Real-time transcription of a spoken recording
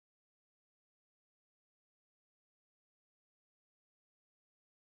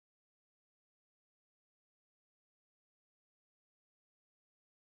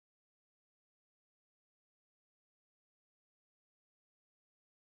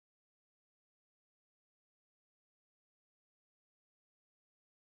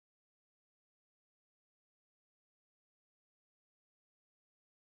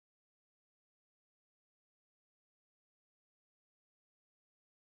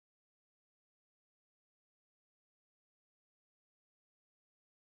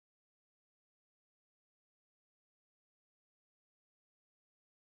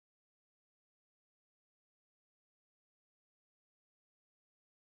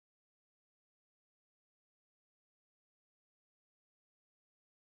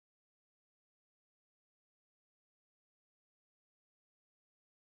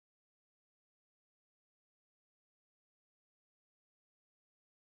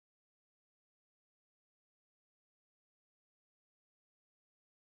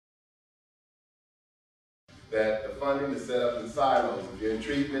that the funding is set up in silos. If you're in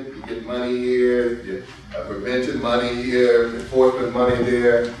treatment, you get money here, you get prevention money here, enforcement money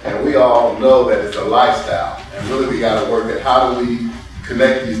there, and we all know that it's a lifestyle. And really we got to work at how do we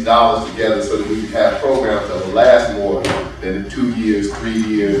connect these dollars together so that we can have programs that will last more than 2 years, 3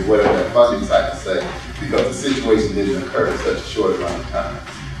 years, whatever that funding cycle say, because the situation didn't occur in such a short amount of time.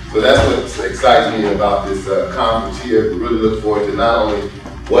 So that's what excites me about this conference here. We really look forward to not only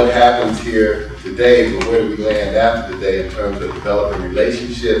what happens here today, but where we land after today in terms of developing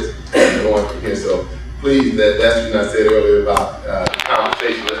relationships and going from here. So please, that's what I said earlier about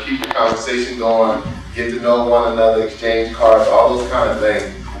conversation. Let's keep the conversation going, get to know one another, exchange cards, all those kind of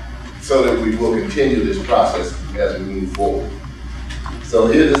things, so that we will continue this process as we move forward. So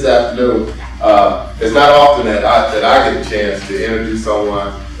here this afternoon, it's not often that I get a chance to introduce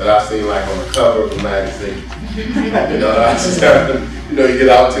someone that I've seen like on the cover of a magazine. You know, you get an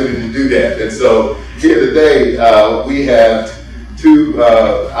opportunity to do that. And so here today, we have two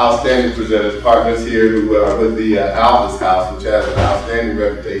outstanding presenters, partners here who are with the Alvis House, which has an outstanding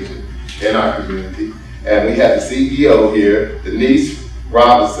reputation in our community. And we have the CEO here, Denise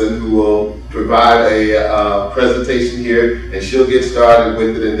Robinson, who will provide a presentation here, and she'll get started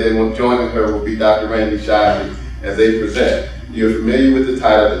with it, and then joining her will be Dr. Shively as they present. You're familiar with the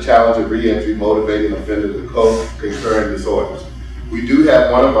title, The Challenge of Reentry, Motivating Offenders with Co-Concurrent Disorders. We do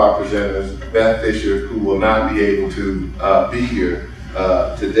have one of our presenters, Beth Fisher, who will not be able to be here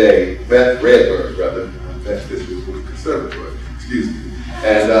today. Beth Redberg, rather. Beth Fisher was with the conservatory, excuse me.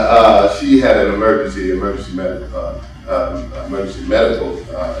 And she had an emergency medical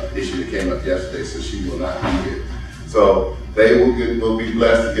issue that came up yesterday, so she will not be here. So they will be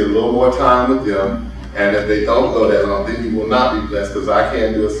blessed to get a little more time with them. And if they don't go that long, then you will not be blessed, because I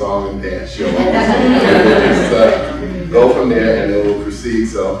can't do a song and dance show. So just go from there and it will proceed.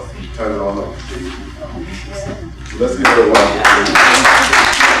 So turn it on over. Let's give it a while.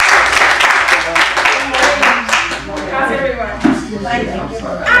 How's everyone?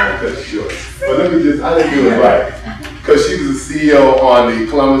 Okay, sure. But let me just, I didn't do it right. Because she was a CEO on the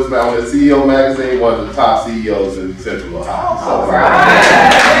Columbus, on the CEO magazine, one of the top CEOs in Central Ohio. So, all right.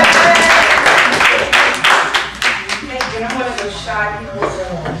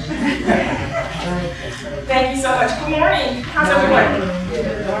 Thank you so much. Good morning. How's everyone?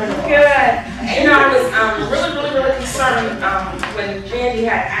 Good. You know, I was really concerned when Randy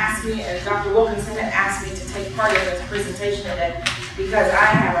had asked me and Dr. Wilkinson had asked me to take part in this presentation today, because I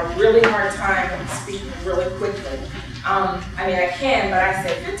have a really hard time speaking really quickly. I mean, I can, but I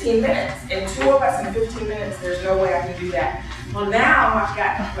said 15 minutes. And two of us in 15 minutes, there's no way I can do that. Well, now I've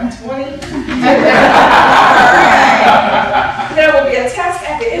got, what, 20? There will be a test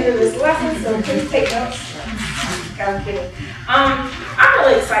at the end of this lesson, so please take notes. I'm kidding. I'm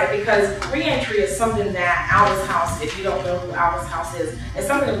really excited because reentry is something that Alvis House, if you don't know who Alvis House is, it's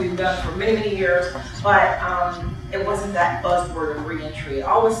something that we've done for many years, but it wasn't that buzzword of reentry.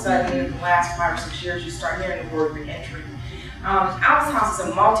 All of a sudden, in the last 5 or 6 years, you start hearing the word reentry. Alvis House is a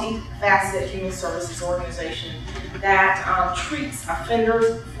multi-faceted human services organization that treats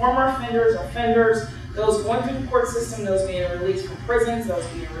offenders, former offenders, those going through the court system, those being released from prisons, those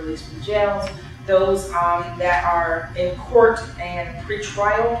being released from jails, those that are in court and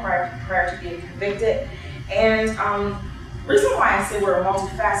pre-trial prior to being convicted. And reason why I say we're a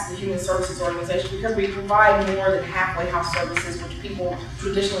multifaceted human services organization, because we provide more than halfway house services, which people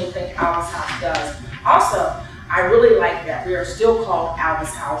traditionally think Alvis House does. Also, I really like that we are still called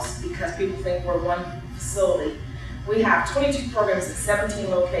Alvis House, because people think we're one facility. We have 22 programs at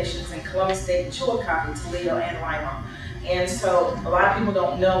 17 locations in Columbus State, Chillicothe, Toledo, and Lima. And so a lot of people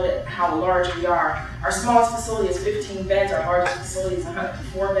don't know that how large we are. Our smallest facility is 15 beds, our largest facility is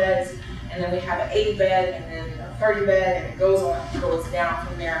 104 beds, and then we have an 80-bed and then a 30-bed, and it goes down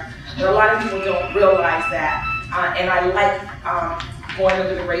from there. But a lot of people don't realize that, and I like going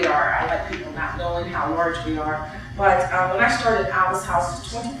under the radar. I like people not knowing how large we are. But when I started Alvis House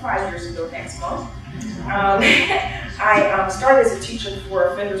 25 years ago next month, I started as a teacher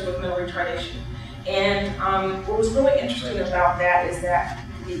for offenders with mental retardation. And what was really interesting about that is that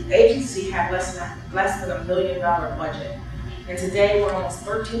the agency had less than $1 million budget. And today we're almost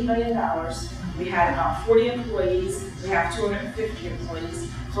 $13 million. We had about 40 employees. We have 250 employees,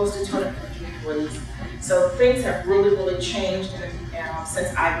 close to 250 employees. So things have really changed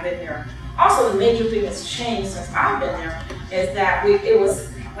since I've been there. Also, the major thing that's changed since I've been there is that it was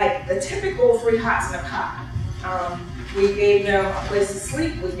like the typical 3 hots and a cot. We gave them a place to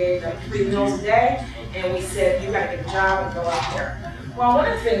sleep, we gave them 3 meals a day, and we said, you gotta get a job and go out there. Well, one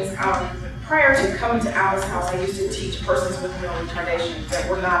of the things, prior to coming to Alvis House, I used to teach persons with mental retardation that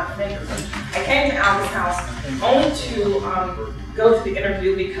were not offenders. I came to Alvis House only to go through the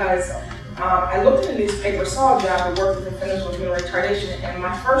interview because I looked in the newspaper, saw a job to work with offenders with mental retardation, and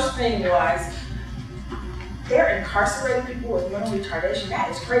my first thing was, they're incarcerating people with mental retardation.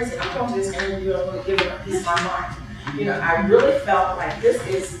 That is crazy. I'm going to this interview and I'm going to give them a piece of my mind. You know, I really felt like this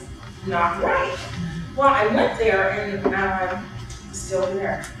is not right. Well, I went there and I'm still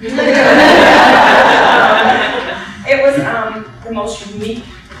there. It was the most unique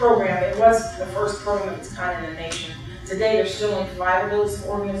program. It was the first program of its kind in the nation. Today, there's still only 5 of those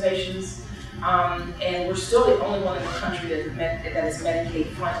organizations, and we're still the only one in the country that is Medicaid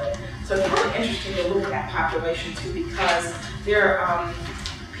funded. So it's really interesting to look at that population too, because there are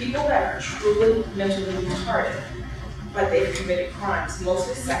people that are truly mentally retarded, but they've committed crimes,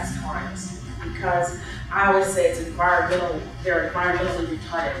 mostly sex crimes, because I always say it's they're environmentally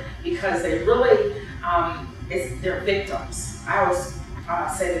retarded because they really, they're victims. I always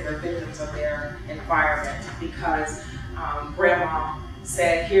say that they're victims of their environment because grandma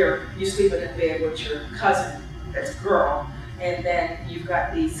said, here, you sleep in the bed with your cousin, that's a girl, and then you've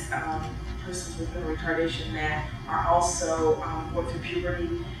got these persons with mental retardation that are also going through puberty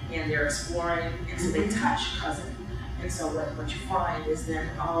and they're exploring, and so they touch cousin. And so what you find is then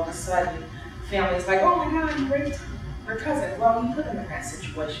all of a sudden, family's like, oh my God, you raped her cousin. Well, you put them in that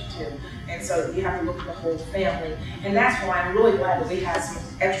situation too. And so you have to look at the whole family. And that's why I'm really glad that we had some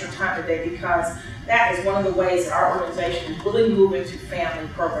extra time today, because that is one of the ways that our organization is really moving to family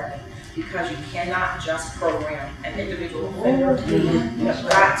programming, because you cannot just program an individual offender. You've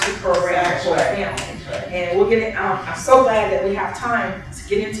got to program a whole family. And we'll get it, I'm so glad that we have time to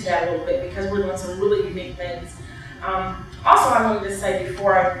get into that a little bit, because we're doing some really unique things. Also, I wanted to say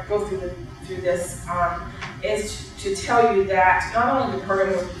before I go through this, is to tell you that not only the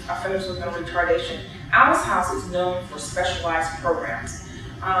program with offenders with mental retardation, Alvis House is known for specialized programs.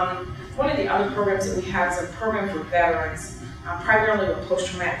 One of the other programs that we have is a program for veterans, primarily with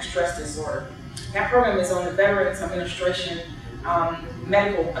post-traumatic stress disorder. That program is on the Veterans Administration,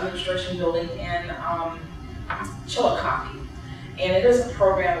 Medical Administration building in Chillicothe. And it is a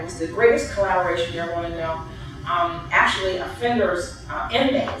program, it was the greatest collaboration you ever want to know. Actually, offenders,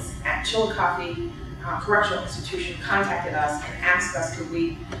 inmates at Chillicothe Correctional Institution contacted us and asked us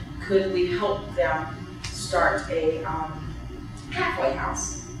could we help them start a halfway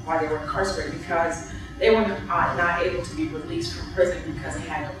house while they were incarcerated, because they were not able to be released from prison because they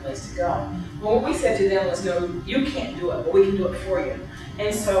had no place to go. Well, what we said to them was, no, you can't do it, but we can do it for you.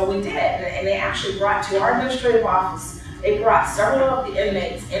 And so we did, and they actually brought to our administrative office, they brought several of the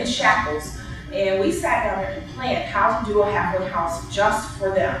inmates in shackles, and we sat down there and planned how to do a halfway house just for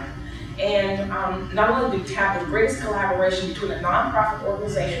them. And not only do we have the greatest collaboration between a nonprofit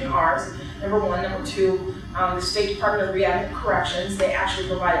organization, ours, number one. Number two, the State Department of Rehab and Corrections, they actually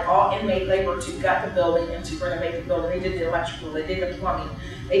provided all inmate labor to gut the building and to renovate the building. They did the electrical, they did the plumbing,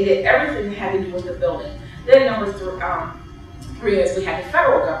 they did everything that had to do with the building. Then number three is we had the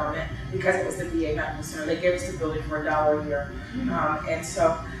federal government, because it was the VA Medical Center. They gave us the building for $1 a year. And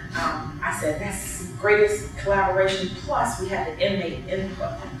so I said, that's the greatest collaboration. Plus, we had the inmate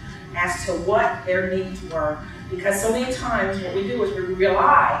input as to what their needs were. Because so many times what we do is we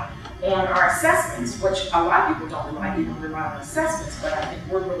rely on our assessments, which a lot of people don't rely on assessments, but I think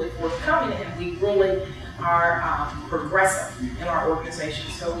we're really forthcoming and we really are progressive in our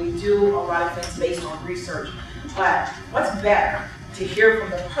organization. So we do a lot of things based on research. But what's better to hear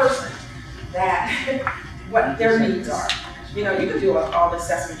from the person that what their needs are. You know, you can do all the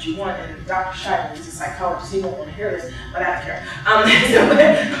assessments you want, and Dr. Shively is a psychologist, he won't want to hear this, but I don't care.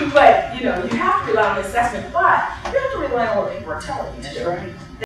 But, you know, you have to rely on the assessment, but you have to rely on what people are telling you too.